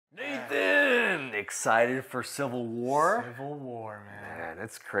excited for Civil War. Civil War, man. Man,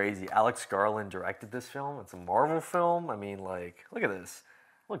 it's crazy. Alex Garland directed this film. It's a Marvel film. I mean, like, look at this.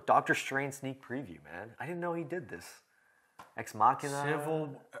 Look, Doctor Strange sneak preview, man. I didn't know he did this. Ex Machina.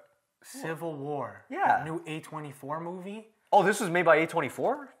 Civil War. Yeah. The new A24 movie. Oh, this was made by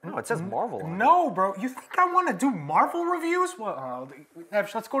A24? No, it says Marvel on it. No, bro. You think I want to do Marvel reviews? Well,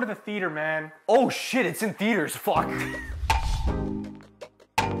 Neves, let's go to the theater, man. Oh, shit, it's in theaters. Fuck.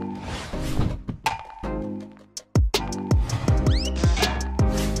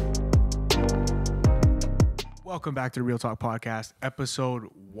 Welcome back to the Real Talk Podcast, episode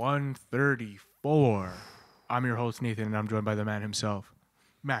 134. I'm your host, Nathan, and I'm joined by the man himself,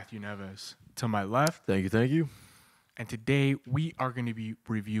 Matthew Neves. To my left. Thank you. And today we are going to be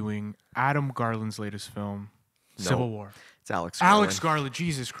reviewing Adam Garland's latest film, Civil War. It's Alex Garland. Alex Garland,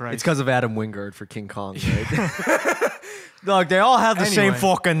 Jesus Christ. It's because of Adam Wingard for King Kong, right? Look, they all have the same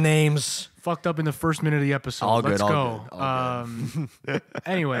fucking names. Fucked up in the first minute of the episode. All good, Let's all go. good.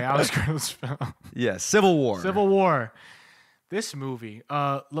 Anyway, Alex Garland's film. Yes, Civil War. Civil War. This movie.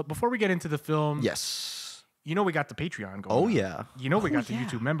 Look, before we get into the film. Yes. You know we got the Patreon going on. Oh, yeah. You know we got the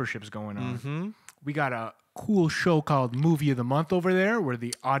YouTube memberships going on. Mm-hmm. We got a cool show called Movie of the Month over there where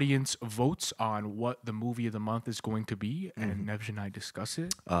the audience votes on what the movie of the month is going to be, and Neves and I discuss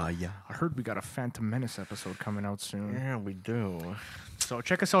it. Yeah. I heard we got a Phantom Menace episode coming out soon. Yeah, we do. So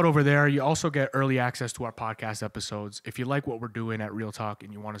check us out over there. You also get early access to our podcast episodes. If you like what we're doing at Real Talk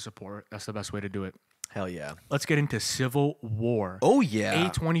and you want to support, that's the best way to do it. Hell yeah. Let's get into Civil War. Oh, yeah.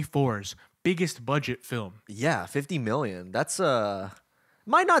 A24's biggest budget film. Yeah, $50 million. That's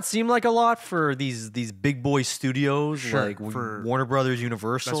might not seem like a lot for these big boy studios like for Warner Brothers,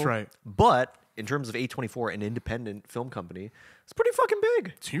 Universal. That's right. But in terms of A24, an independent film company, it's pretty fucking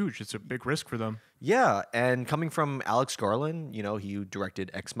big. It's huge. It's a big risk for them. Yeah, and coming from Alex Garland, you know, he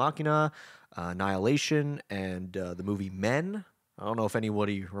directed Ex Machina, Annihilation, and the movie Men. I don't know if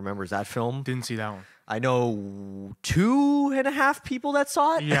anybody remembers that film. Didn't see that one. I know 2.5 people that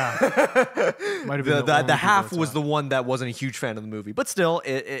saw it. Yeah. Might have been the half was the one that wasn't a huge fan of the movie. But still,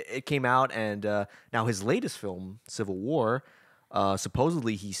 it came out, and now his latest film, Civil War,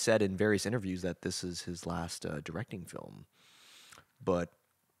 supposedly he said in various interviews that this is his last directing film. But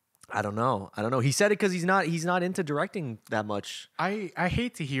I don't know. He said it because he's not into directing that much. I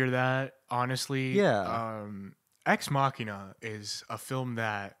hate to hear that, honestly. Yeah. Ex Machina is a film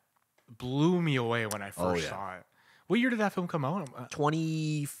that blew me away when I first saw it. What year did that film come out?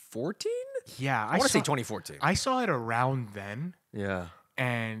 2014? Yeah. I want to say 2014. I saw it around then. Yeah.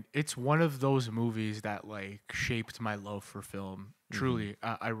 And it's one of those movies that like shaped my love for film. Truly,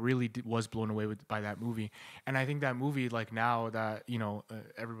 I really was blown away by that movie, and I think that movie, like now that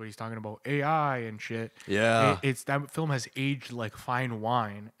everybody's talking about AI and shit, it's that film has aged like fine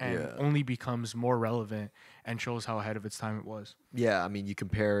wine and only becomes more relevant and shows how ahead of its time it was. Yeah, I mean, you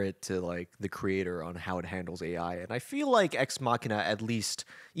compare it to like the creator on how it handles AI, and I feel like Ex Machina, at least,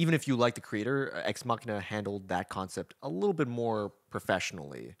 even if you like the creator, Ex Machina handled that concept a little bit more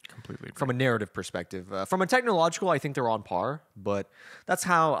professionally. Completely agree. From a narrative perspective. From a technological, I think they're on par, but that's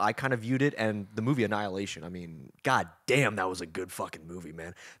how I kind of viewed it. And the movie Annihilation, I mean, god damn, that was a good fucking movie,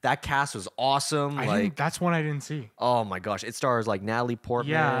 man. That cast was awesome. That's one I didn't see. Oh my gosh, it stars like Natalie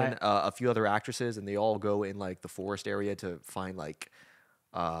Portman, a few other actresses, and they all go in like the forest area to find like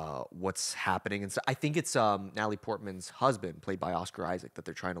what's happening. And so I think it's Natalie Portman's husband, played by Oscar Isaac, that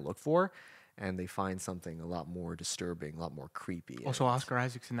they're trying to look for. And they find something a lot more disturbing, a lot more creepy. Also, Oscar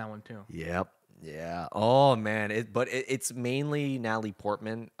Isaac's in that one too. Yep. Yeah. Oh man. It's mainly Natalie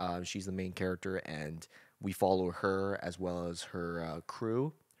Portman. She's the main character, and we follow her as well as her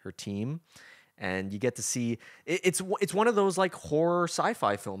crew, her team, and you get to see. It's one of those like horror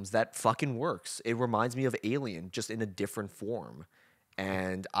sci-fi films that fucking works. It reminds me of Alien, just in a different form.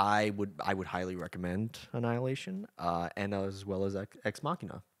 And I would highly recommend Annihilation, and as well as Ex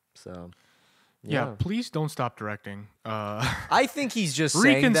Machina. So. Yeah, please don't stop directing. I think he's just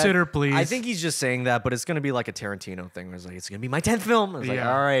reconsider, saying that. Please. I think he's just saying that, but it's going to be like a Tarantino thing. Where it's like, it's going to be my 10th film. It's like,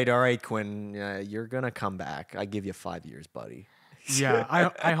 all right, Quinn, you're going to come back. I give you 5 years, buddy. Yeah,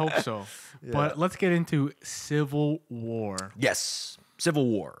 I hope so. Yeah. But let's get into Civil War. Yes, Civil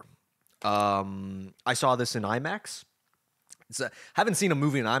War. I saw this in IMAX. Haven't seen a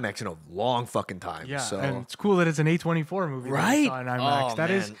movie in IMAX in a long fucking time. Yeah, so. And it's cool that it's an A24 movie. Right? That in IMAX.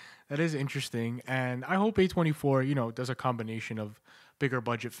 Oh, That is interesting, and I hope A24, does a combination of bigger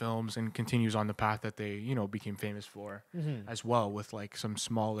budget films and continues on the path that they, became famous for, as well, with like some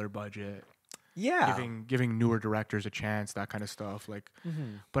smaller budget. Yeah, giving newer directors a chance, that kind of stuff. Like,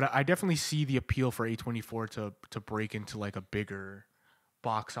 but I definitely see the appeal for A24 to break into like a bigger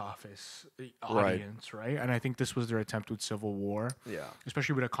box office audience, right? And I think this was their attempt with Civil War. Yeah.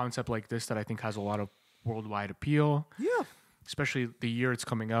 Especially with a concept like this that I think has a lot of worldwide appeal. Yeah. Especially the year it's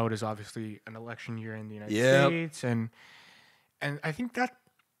coming out is obviously an election year in the United States. And I think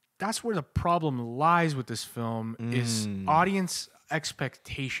that's where the problem lies with this film is audience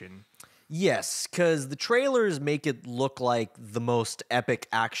expectation. Yes, because the trailers make it look like the most epic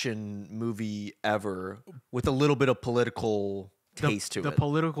action movie ever with a little bit of political taste to the it.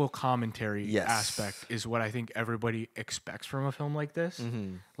 political commentary Yes. aspect is what I think everybody expects from a film like this.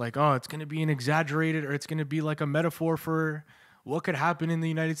 Like, oh, it's going to be an exaggerated or it's going to be like a metaphor for what could happen in the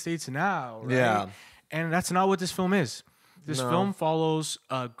United States now. Right? Yeah. And that's not what this film is. This film follows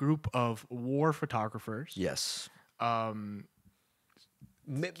a group of war photographers. Yes.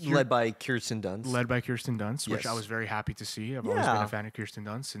 Led by Kirsten Dunst. Which I Yes. was very happy to see. I've always been a fan of Kirsten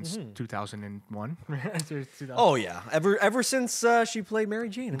Dunst since 2001. Oh yeah, ever since she played Mary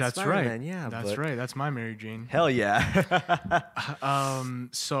Jane. In That's Spider-Man. right. Yeah, that's right. That's my Mary Jane. Hell yeah.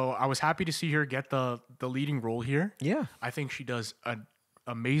 So I was happy to see her get the leading role here. Yeah. I think she does an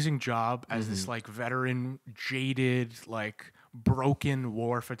amazing job as this like veteran, jaded, like broken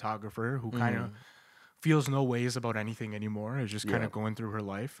war photographer who kind of feels no ways about anything anymore. Is just kind of going through her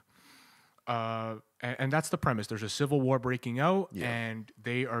life. And that's the premise. There's a civil war breaking out, and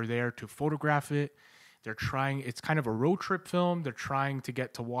they are there to photograph it. They're trying. It's kind of a road trip film. They're trying to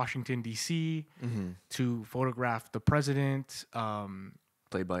get to Washington D.C. To photograph the president.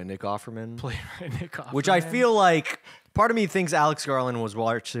 Played by Nick Offerman. Which I feel like part of me thinks Alex Garland was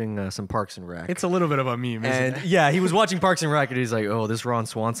watching some Parks and Rec. It's a little bit of a meme, isn't it? Yeah, he was watching Parks and Rec, and he's like, "Oh, this Ron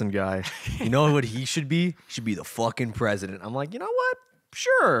Swanson guy. You know what he should be? He should be the fucking president." I'm like, you know what?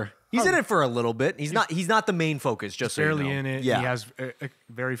 Sure. He's in it for a little bit. He's not the main focus. Just so barely you know. in it. Yeah. He has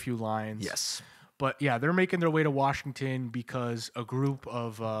very few lines. Yes. But yeah, they're making their way to Washington because a group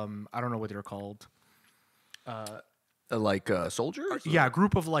of I don't know what they're called. Like soldiers? Yeah, a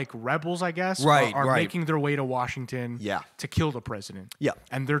group of like rebels, I guess, Right, are right. making their way to Washington to kill the president. Yeah.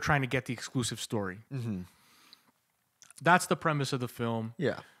 And they're trying to get the exclusive story. That's the premise of the film.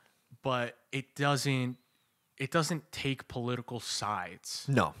 Yeah. But it doesn't take political sides.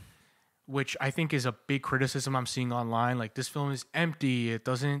 No. Which I think is a big criticism I'm seeing online. Like, this film is empty. It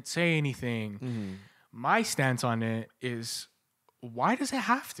doesn't say anything. My stance on it is, why does it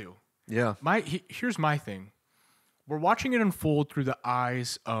have to? Yeah. Here's my thing. We're watching it unfold through the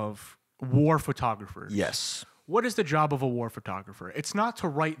eyes of war photographers. Yes. What is the job of a war photographer? It's not to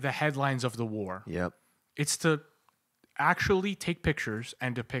write the headlines of the war. Yep. It's to actually take pictures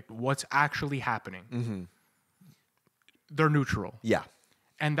and depict what's actually happening. They're neutral. Yeah.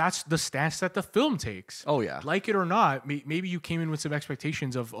 And that's the stance that the film takes. Oh, yeah. Like it or not, maybe you came in with some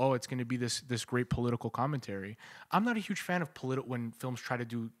expectations of, oh, it's going to be this great political commentary. I'm not a huge fan of when films try to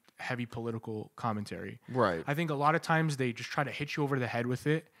do heavy political commentary. Right. I think a lot of times they just try to hit you over the head with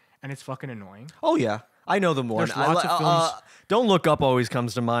it, and it's fucking annoying. Oh, yeah. I know the one. There's lots of films. Don't Look Up always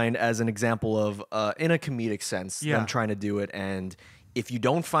comes to mind as an example of, in a comedic sense, them trying to do it. And if you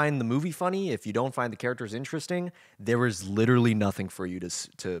don't find the movie funny, if you don't find the characters interesting, there is literally nothing for you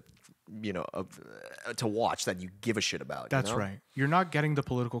to watch that you give a shit about. That's you know? right. You're not getting the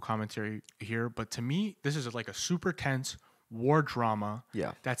political commentary here, but to me, this is like a super tense war drama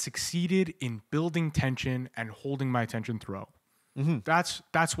that succeeded in building tension and holding my attention throughout.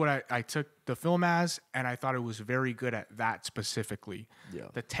 That's what I took the film as, and I thought it was very good at that specifically. Yeah.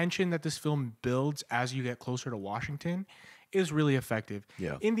 The tension that this film builds as you get closer to Washington is really effective.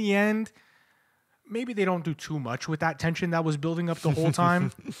 Yeah. In the end, maybe they don't do too much with that tension that was building up the whole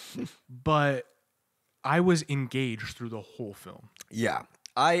time, but I was engaged through the whole film. Yeah.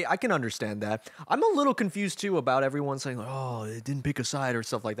 I can understand that. I'm a little confused too about everyone saying, like, oh, it didn't pick a side or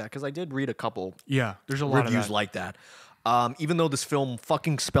stuff like that, because I did read a couple There's a lot reviews of that. like that. Even though this film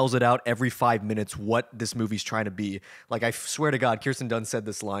fucking spells it out every 5 minutes what this movie's trying to be. Like, I swear to God, Kirsten Dunst said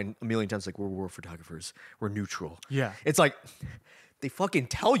this line a million times, like, we're war photographers. We're neutral. Yeah. It's like, they fucking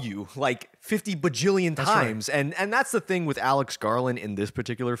tell you like 50 bajillion times. Right. And that's the thing with Alex Garland in this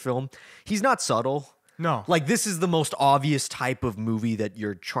particular film. He's not subtle. No. Like, this is the most obvious type of movie that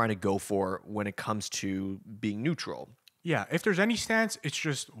you're trying to go for when it comes to being neutral. Yeah, if there's any stance, it's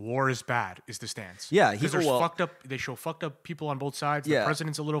just war is bad is the stance. Yeah, because there's fucked up. They show fucked up people on both sides. The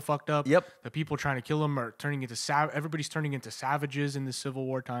president's a little fucked up. Yep. The people trying to kill him are turning into everybody's turning into savages in the Civil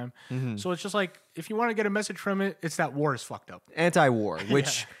War time. So it's just like, if you want to get a message from it, it's that war is fucked up. Anti-war,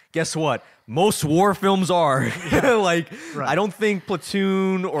 which Guess what? Most war films are. Like, Right. I don't think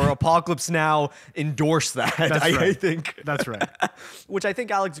Platoon or Apocalypse Now endorse that. That's I right. think. That's right. Which I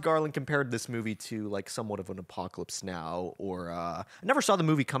think Alex Garland compared this movie to like somewhat of an Apocalypse Now, or I never saw the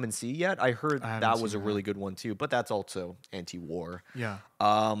movie Come and See yet. I heard haven't that was a seen really good one too, but that's also anti-war. Yeah.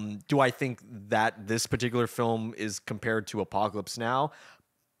 Do I think that this particular film is compared to Apocalypse Now?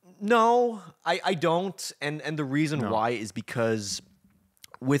 No, I don't. And the reason why is because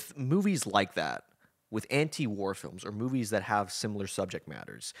with movies like that, with anti-war films or movies that have similar subject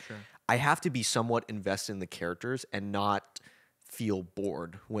matters, I have to be somewhat invested in the characters and not feel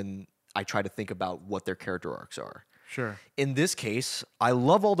bored when I try to think about what their character arcs are. Sure. In this case, I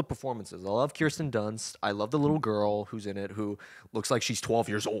love all the performances. I love Kirsten Dunst. I love the little girl who's in it, who looks like she's 12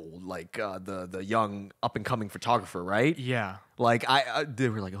 years old, like the young up and coming photographer, right? Yeah. Like they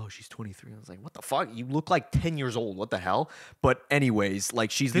were like, oh, she's 23. I was like, what the fuck? You look like 10 years old. What the hell? But anyways,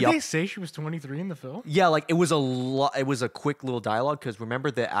 like she's Did they say she was 23 in the film? yeah, like it was it was a quick little dialogue because remember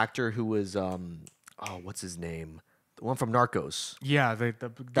the actor who was what's his name? The one from Narcos. Yeah, the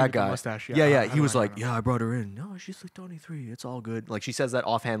dude with That the guy. mustache. Yeah. I He know, was I know, like, I know. yeah, I brought her in. No, she's like 23. It's all good. Like she says that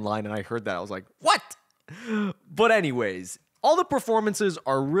offhand line, and I heard that. I was like, what? But anyways, all the performances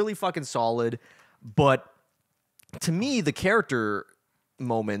are really fucking solid. But to me, the character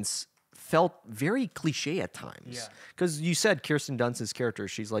moments felt very cliche at times. Yeah. Because you said Kirsten Dunst's character,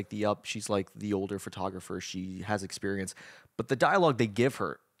 she's like the older photographer. She has experience. But the dialogue they give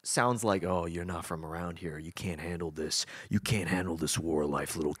her sounds like, oh, you're not from around here. You can't handle this. You can't handle this war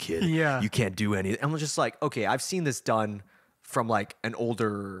life, little kid. Yeah. You can't do anything. I'm just like, okay, I've seen this done from like an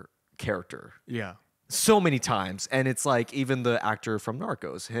older character Yeah. so many times. And it's like even the actor from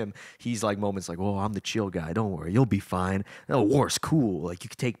Narcos, he's like moments like, oh, I'm the chill guy. Don't worry. You'll be fine. Oh, war's cool. Like you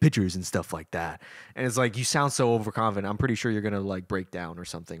can take pictures and stuff like that. And it's like, you sound so overconfident. I'm pretty sure you're going to like break down or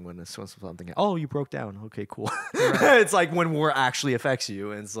something when something, oh, you broke down. Okay, cool. It's like when war actually affects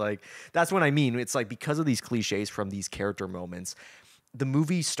you. And it's like, that's what I mean. It's like because of these cliches from these character moments, the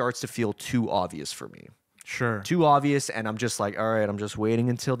movie starts to feel too obvious for me. Sure. Too obvious, and I'm just like, all right, I'm just waiting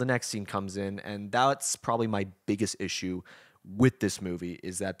until the next scene comes in. And that's probably my biggest issue with this movie,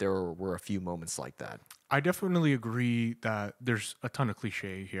 is that there were a few moments like that. I definitely agree that there's a ton of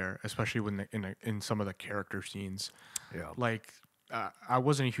cliche here, especially when in some of the character scenes. Yeah. Like, I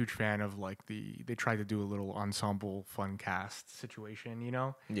wasn't a huge fan of like they tried to do a little ensemble fun cast situation, you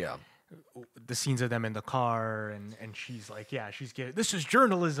know? Yeah. The scenes of them in the car and she's like, yeah, this is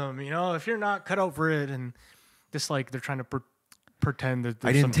journalism, you know, if you're not cut out for it, and just like they're trying to pretend that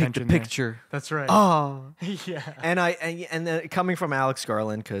there's I some didn't take the tension there. picture. That's right. Oh. Yeah. And coming from Alex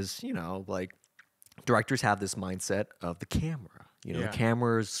Garland, because, you know, like directors have this mindset of the camera. You know, Yeah. the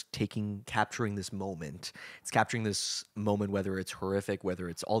camera's capturing this moment. It's capturing this moment, whether it's horrific, whether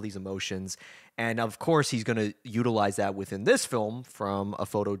it's all these emotions. And of course, he's going to utilize that within this film from a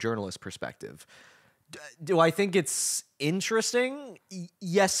photojournalist perspective. Do I think it's interesting?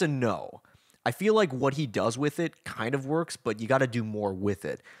 Yes and no. I feel like what he does with it kind of works, but you got to do more with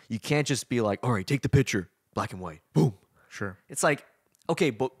it. You can't just be like, all right, take the picture, black and white, boom. Sure. It's like, okay,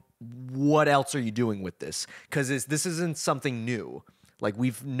 but what else are you doing with this? Because this isn't something new. Like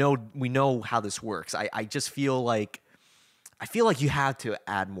we know how this works. I just feel like you have to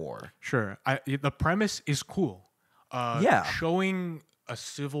add more. Sure. The premise is cool. Yeah. Showing a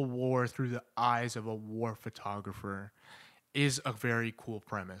civil war through the eyes of a war photographer is a very cool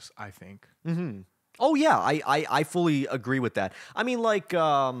premise, I think. Oh yeah, I fully agree with that. I mean, like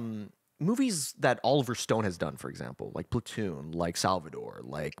movies that Oliver Stone has done, for example, like Platoon, like Salvador,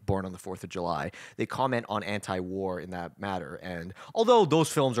 like Born on the 4th of July, they comment on anti-war in that matter. And although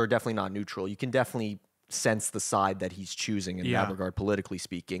those films are definitely not neutral, you can definitely sense the side that he's choosing in that regard, politically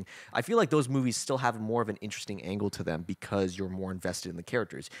speaking. I feel like those movies still have more of an interesting angle to them because you're more invested in the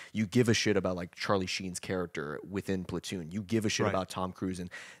characters. You give a shit about like Charlie Sheen's character within Platoon. You give a shit about Tom Cruise. And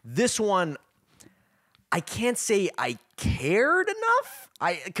this one, I can't say I cared enough.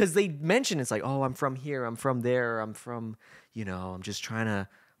 Because they mention it's like, oh, I'm from here, I'm from there, I'm from, you know, I'm just trying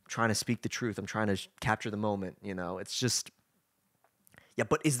to speak the truth. I'm trying to capture the moment, you know. It's just, yeah,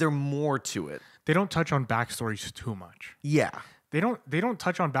 but is there more to it? They don't touch on backstories too much. Yeah. They don't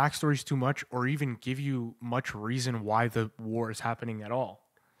touch on backstories too much or even give you much reason why the war is happening at all.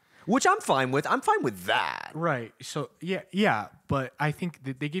 Which I'm fine with. I'm fine with that. Right. So yeah. But I think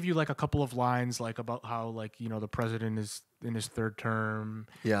that they give you like a couple of lines like about how like, you know, the president is in his third term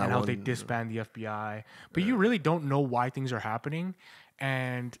Yeah, and how they disband the FBI. But you really don't know why things are happening.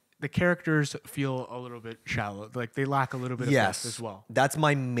 And the characters feel a little bit shallow. Like they lack a little bit of depth as well. That's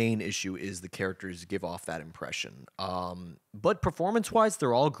my main issue is the characters give off that impression. But performance-wise,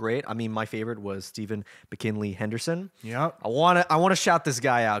 they're all great. I mean, my favorite was Stephen McKinley Henderson. Yep. I wanna shout this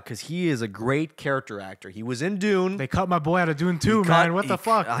guy out because he is a great character actor. He was in Dune. They cut my boy out of Dune too, man. What the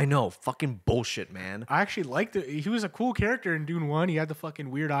fuck? I know, fucking bullshit, man. I actually liked it. He was a cool character in Dune 1. He had the fucking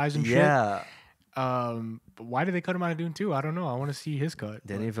weird eyes and shit. Yeah. But why did they cut him out of Dune 2? I don't know. I want to see his cut.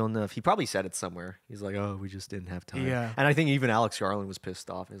 Denis Villeneuve. He probably said it somewhere. He's like, oh, we just didn't have time. Yeah. And I think even Alex Garland was pissed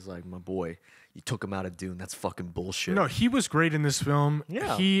off. He's like, my boy, you took him out of Dune. That's fucking bullshit. No, he was great in this film.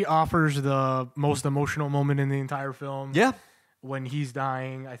 Yeah. He offers the most emotional moment in the entire film. Yeah. When he's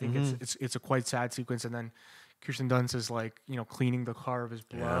dying, I think it's a quite sad sequence, and then Kirsten Dunst is like, cleaning the car of his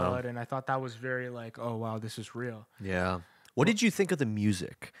blood, and I thought that was very like, oh wow, this is real. Yeah. What did you think of the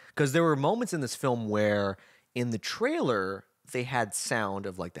music? Because there were moments in this film where in the trailer they had sound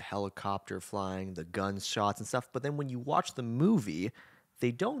of like the helicopter flying, the gunshots and stuff, but then when you watch the movie,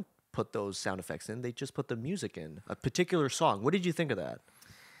 they don't put those sound effects in. They just put the music in, a particular song. What did you think of that?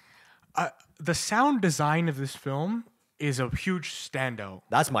 The sound design of this film is a huge standout.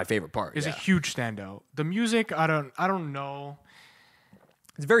 That's my favorite part. Is a huge standout. The music, I don't know.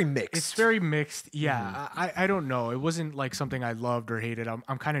 It's very mixed. It's very mixed. Yeah, I don't know. It wasn't like something I loved or hated. I'm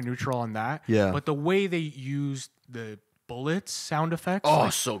kind of neutral on that. Yeah. But the way they used the bullets sound effects. Oh,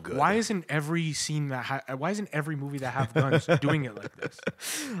 so good. Why isn't every scene why isn't every movie that have guns doing it like this?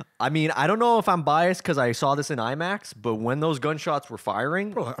 I mean, I don't know if I'm biased because I saw this in IMAX, but when those gunshots were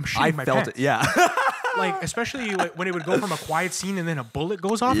firing, Bro, I'm I shitting my felt pants. it. Yeah. Like, especially when it would go from a quiet scene and then a bullet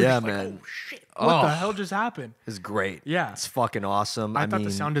goes off. Yeah, you're just man. like, oh shit! What the hell just happened? It's great. Yeah. It's fucking awesome. I thought mean,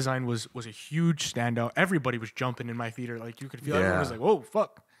 the sound design was a huge standout. Everybody was jumping in my theater. Like you could feel everyone Yeah. was like, whoa,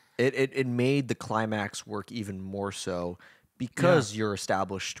 fuck. it made the climax work even more so because you're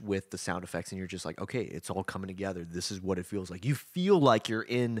established with the sound effects and you're just like, okay, it's all coming together. This is what it feels like. You feel like you're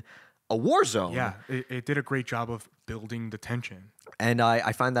in a war zone. Yeah, it did a great job of building the tension. And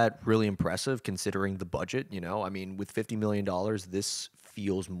I find that really impressive considering the budget, I mean, with $50 million, this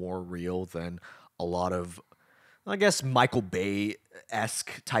feels more real than a lot of, I guess, Michael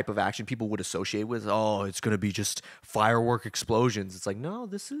Bay-esque type of action people would associate with, oh, it's going to be just firework explosions. It's like, no,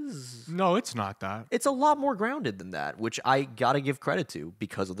 No, it's not that. it's a lot more grounded than that, which I got to give credit to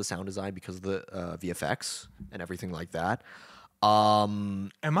because of the sound design, because of the VFX and everything like that. Am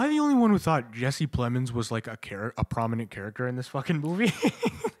I the only one who thought Jesse Plemons was like a prominent character in this fucking movie?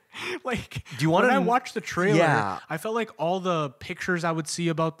 Like, Do you wanna when I kn- watched the trailer, Yeah. I felt like all the pictures I would see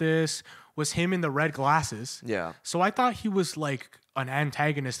about this was him in the red glasses. Yeah. So I thought he was like an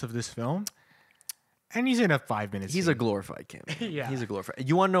antagonist of this film. And he's in a 5 minutes. He's a glorified cameo. Yeah. He's a glorified.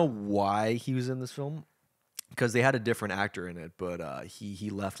 You want to know why he was in this film? Because they had a different actor in it, but he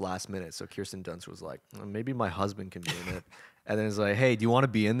left last minute. So Kirsten Dunst was like, maybe my husband can be in it. And then it's like, hey, do you want to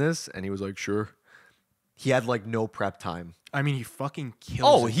be in this? And he was like, sure. He had like no prep time. I mean, he fucking kills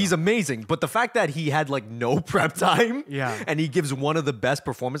Oh, it, he's though. amazing. But the fact that he had like no prep time, Yeah. and he gives one of the best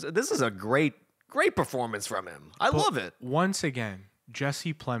performances. This is a great performance from him. I love it. Once again,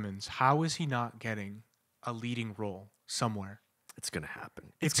 Jesse Plemons, how is he not getting a leading role somewhere? It's gonna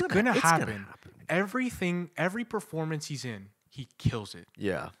happen. It's gonna happen. Every performance he's in, he kills it.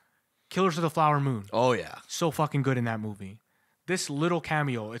 Yeah. Killers of the Flower Moon. Oh yeah. So fucking good in that movie. This little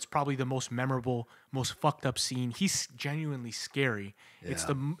cameo, it's probably the most memorable, most fucked up scene. He's genuinely scary. It's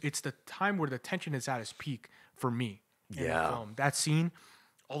the time where the tension is at its peak for me. In the film. That scene,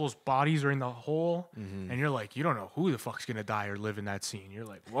 all those bodies are in the hole, and you're like, you don't know who the fuck's gonna die or live in that scene. You're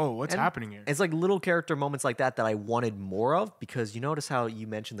like, whoa, what's happening here? It's like little character moments like that I wanted more of, because you notice how you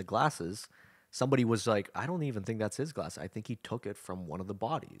mentioned the glasses. Somebody was like, I don't even think that's his glass. I think he took it from one of the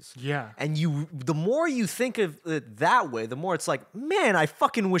bodies. Yeah. And the more you think of it that way, the more it's like, man, I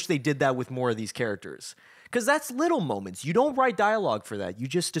fucking wish they did that with more of these characters. Because that's little moments. You don't write dialogue for that. You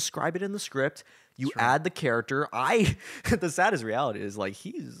just describe it in the script. You add the character. The saddest reality is like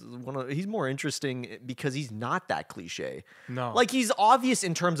he's more interesting because he's not that cliche. No. Like he's obvious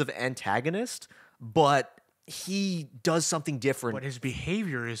in terms of antagonist, but he does something different. But his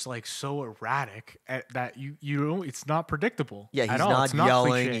behavior is like so erratic that you know it's not predictable. Yeah, he's at all. not It's not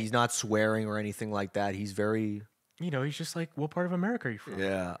yelling, cliche. he's not swearing or anything like that. He's very He's just like, what part of America are you from?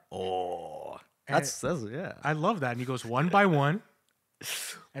 yeah. Oh, And that's yeah. I love that. And he goes one by one,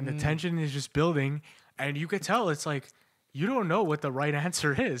 and the tension is just building, and you could tell it's like you don't know what the right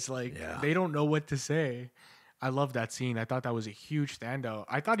answer is. Like they don't know what to say. I love that scene. I thought that was a huge standout.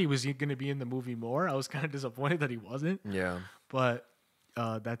 I thought he was going to be in the movie more. I was kind of disappointed that he wasn't. Yeah. But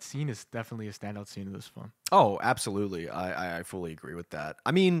that scene is definitely a standout scene of this film. Oh, absolutely. I fully agree with that.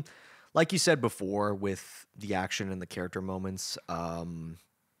 I mean, like you said before, with the action and the character moments,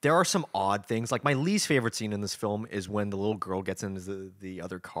 there are some odd things. Like my least favorite scene in this film is when the little girl gets into the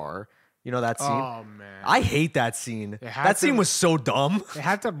other car. You know that scene? Oh man, I hate that scene. had That to- scene was so dumb. they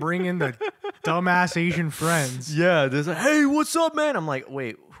had to bring in the dumbass Asian friends. Yeah, there's like, hey, what's up, man? I'm like,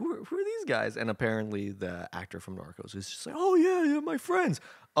 wait, who are these guys? And apparently the actor from Narcos is just like, oh yeah, my friends.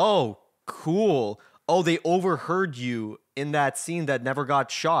 Oh, cool. Oh, they overheard you in that scene that never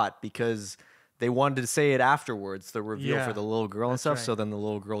got shot because they wanted to say it afterwards, the reveal Yeah, for the little girl and that's stuff. right. So then the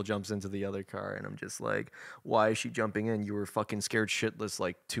little girl jumps into the other car, and I'm just like, why is she jumping in? You were fucking scared shitless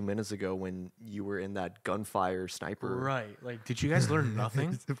like 2 minutes ago when you were in that gunfire sniper. Right. Like, did you guys learn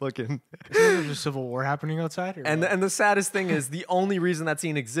nothing? Fucking. Isn't there just civil war happening outside? Or And what? the saddest thing is the only reason that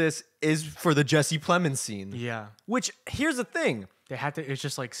scene exists is for the Jesse Plemons scene. yeah, Which here's the thing. they had to. It's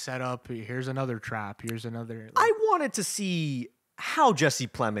just like set up. Here's another trap. Here's another. Like, I wanted to see how Jesse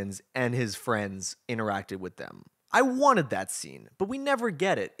Plemons and his friends interacted with them. I wanted that scene, but we never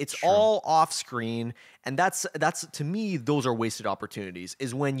get it. It's all off screen, and that's to me those are wasted opportunities.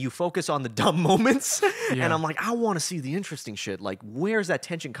 Is when you focus on the dumb moments, Yeah. and I'm like, I want to see the interesting shit. Like, where's that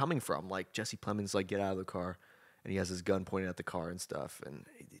tension coming from? Like Jesse Plemons like get out of the car, and he has his gun pointed at the car and stuff, and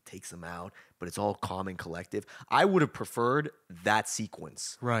he takes them out. But it's all calm and collective. I would have preferred that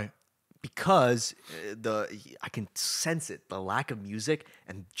sequence. right. Because I can sense it, the lack of music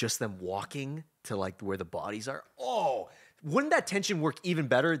and just them walking to like where the bodies are. Oh, wouldn't that tension work even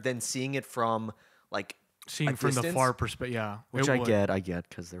better than seeing it from like Seeing a from the distance? far perspective. Yeah, Which it I would. get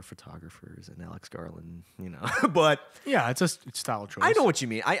because they're photographers and Alex Garland, you know. But Yeah, it's style choice. I know what you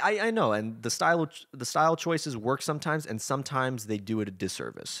mean. I know, and the style choices work sometimes, and sometimes they do it a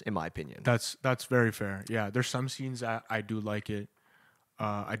disservice, in my opinion. That's very fair. Yeah, there's some scenes that I do like it.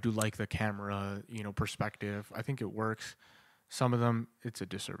 I do like the camera, perspective. I think it works. Some of them, it's a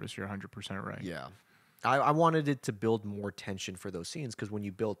disservice. You're 100% right. Yeah. I wanted it to build more tension for those scenes because when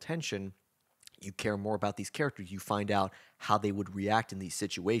you build tension, you care more about these characters. You find out how they would react in these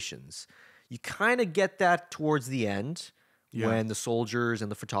situations. You kind of get that towards the end when the soldiers and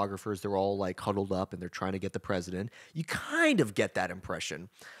the photographers, they're all like huddled up and they're trying to get the president. You kind of get that impression.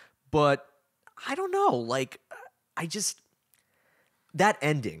 But I don't know. Like, that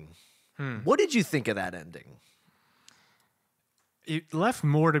ending. What did you think of that ending? It left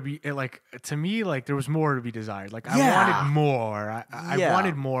more to be to me. Like there was more to be desired. Like I Yeah. wanted more. I Yeah.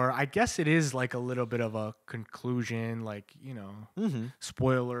 wanted more. I guess it is like a little bit of a conclusion. Like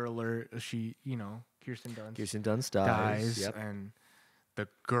spoiler alert. She Kirsten Dunst dies, Yep. and the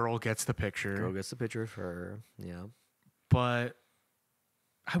girl gets the picture. Girl gets the picture of her. Yeah. But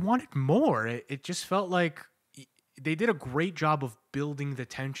I wanted more. It just felt like they did a great job of building the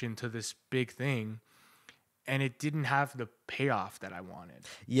tension to this big thing, and it didn't have the payoff that I wanted.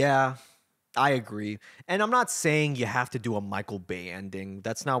 Yeah, I agree. And I'm not saying you have to do a Michael Bay ending.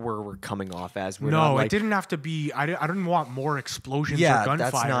 That's not where we're coming off as. We're not No, like, it didn't have to be. I didn't want more explosions Yeah, or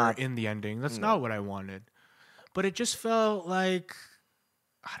that's gunfire not- in the ending. That's not what I wanted. But it just felt like,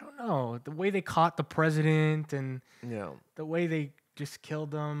 I don't know, the way they caught the president and you know, the way they just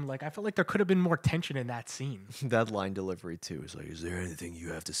killed him. Like I felt like there could have been more tension in that scene. that line delivery too is like, is there anything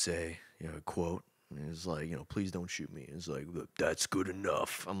you have to say? A quote. And it's like, please don't shoot me. It's like, that's good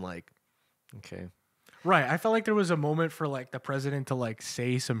enough. I'm like, okay. Right. I felt like there was a moment for like the president to like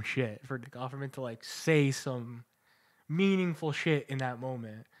say some shit, for the government to like say some meaningful shit in that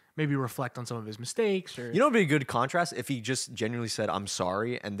moment. Maybe reflect on some of his mistakes, or It'd be a good contrast if he just genuinely said, I'm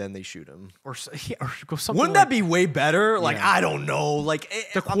sorry, and then they shoot him. or go something. Wouldn't like, that be way better? Like, Yeah. I don't know. Like,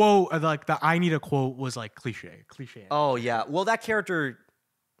 the quote? Like the "I need a quote" was like cliche. oh, yeah. Well, that character,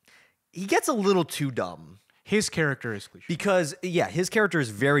 he gets a little too dumb. His character is cliche. Because, yeah, his character is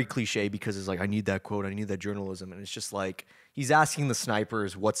very cliche because it's like, I need that quote, I need that journalism. And it's just like, he's asking the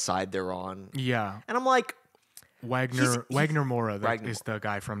snipers what side they're on. Yeah, And I'm like, Wagner Moura Wagner is the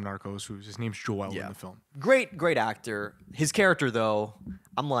guy from Narcos. His name's Joel in the film. great actor. His character, though,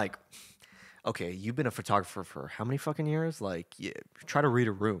 I'm like, okay, you've been a photographer for how many fucking years? Like, try to read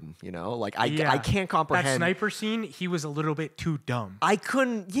a room, Like, I can't comprehend. That sniper scene. He was a little bit too dumb. I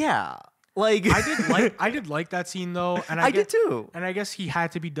couldn't, yeah. Like, I did like that scene though, and I did too. And I guess he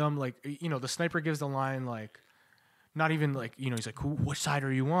had to be dumb. Like the sniper gives the line like, not even like he's like, "What side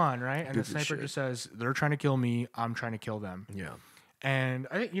are you on?" Right? And the sniper just says, "They're trying to kill me. I'm trying to kill them." Yeah. And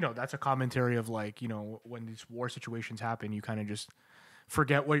I think that's a commentary of like when these war situations happen, you kind of just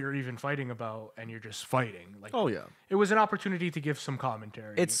forget what you're even fighting about and you're just fighting. Like, Oh yeah. it was an opportunity to give some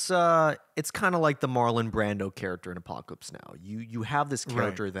commentary. It's kind of like the Marlon Brando character in Apocalypse Now. You have this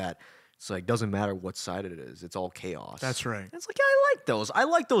character that it's like doesn't matter what side it is, it's all chaos. That's right. And it's like, yeah, I like those. I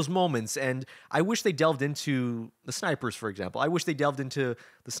like those moments, and I wish they delved into the snipers, for example. I wish they delved into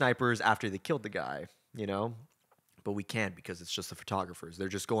the snipers after they killed the guy, you know? But we can't because it's just the photographers. They're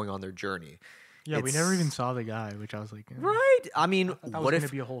just going on their journey. Yeah, we never even saw the guy, which I was like, right? I mean, that was what going to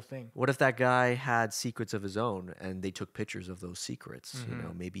if be a whole thing? what if that guy had secrets of his own and they took pictures of those secrets? You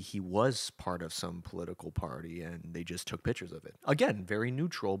know, maybe he was part of some political party and they just took pictures of it. Again, very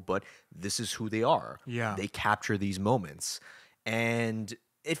neutral, but this is who they are. Yeah. They capture these moments. And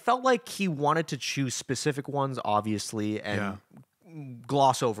it felt like he wanted to choose specific ones, obviously, and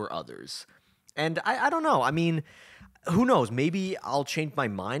gloss over others. And I don't know. I mean, who knows? Maybe I'll change my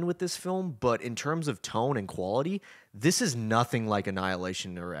mind with this film, but in terms of tone and quality, this is nothing like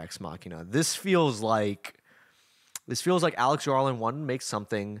Annihilation or Ex Machina. This feels like Alex Garland wanted to make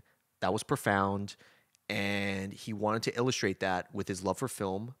something that was profound, and he wanted to illustrate that with his love for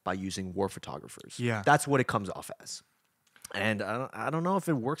film by using war photographers. Yeah. That's what it comes off as. And I don't know if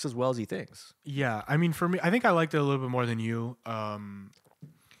it works as well as he thinks. Yeah, I mean, for me, I think I liked it a little bit more than you.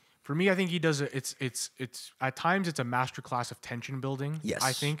 For me, I think he does it. It's at times it's a masterclass of tension building. Yes.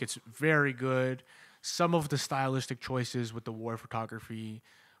 I think it's very good. Some of the stylistic choices with the war photography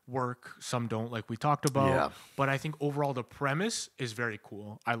work. Some don't, like we talked about. Yeah. But I think overall the premise is very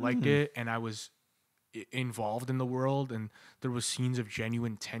cool. I liked it, and I was involved in the world, and there was scenes of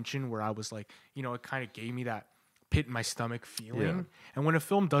genuine tension where I was like, you know, it kind of gave me that pit in my stomach feeling. Yeah. And when a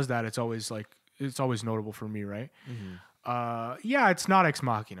film does that, it's always notable for me, right? Yeah, it's not Ex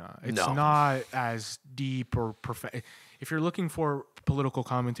Machina. It's not as deep or perfect. If you're looking for political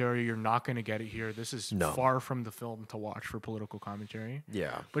commentary, you're not going to get it here. This is far from the film to watch for political commentary.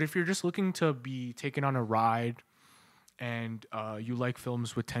 Yeah. But if you're just looking to be taken on a ride and you like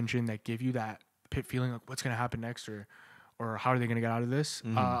films with tension that give you that pit feeling, like what's going to happen next or how are they going to get out of this,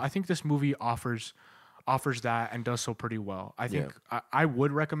 I think this movie offers that and does so pretty well. I think I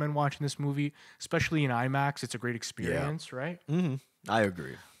would recommend watching this movie, especially in IMAX. It's a great experience, right? I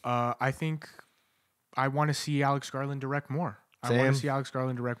agree. I think I want to see Alex Garland direct more. Same. I want to see Alex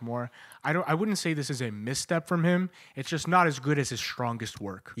Garland direct more. I wouldn't say this is a misstep from him. It's just not as good as his strongest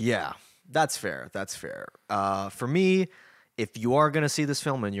work. Yeah, that's fair. That's fair. For me, if you are going to see this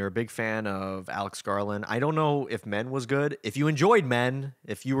film and you're a big fan of Alex Garland, I don't know if Men was good. If you enjoyed Men,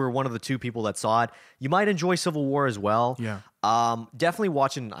 if you were one of the 2 people that saw it, you might enjoy Civil War as well. Yeah. Definitely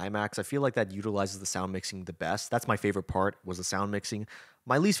watch it in IMAX. I feel like that utilizes the sound mixing the best. That's my favorite part, was the sound mixing.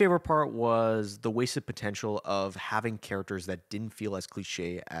 My least favorite part was the wasted potential of having characters that didn't feel as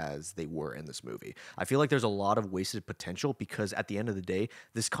cliche as they were in this movie. I feel like there's a lot of wasted potential because at the end of the day,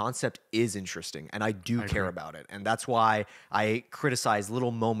 this concept is interesting and I do care about it. And that's why I criticize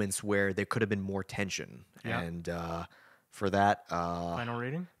little moments where there could have been more tension. Yeah. And for that, Final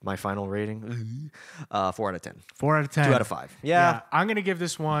rating? my final rating, 4 out of 10. 4 out of 10. 2 out of 5. Yeah. I'm gonna give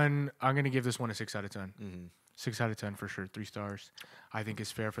this one a 6 out of 10. 6 out of 10 for sure. 3 stars. I think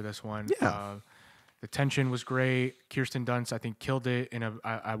is fair for this one. Yeah. The tension was great. Kirsten Dunst, I think, killed it.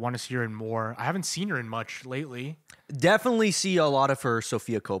 I want to see her in more. I haven't seen her in much lately. Definitely see a lot of her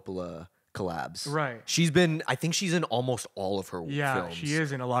Sofia Coppola collabs. Right. I think she's in almost all of her films. Yeah, she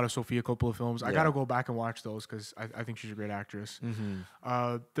is in a lot of Sofia Coppola films. I got to go back and watch those because I think she's a great actress.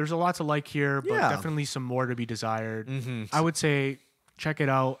 There's a lot to like here, but definitely some more to be desired. I would say check it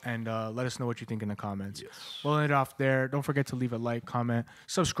out and let us know what you think in the comments. We'll end it off there. Don't forget to leave a like, comment,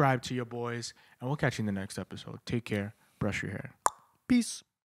 subscribe to your boys, and we'll catch you in the next episode. Take care. Brush your hair. Peace.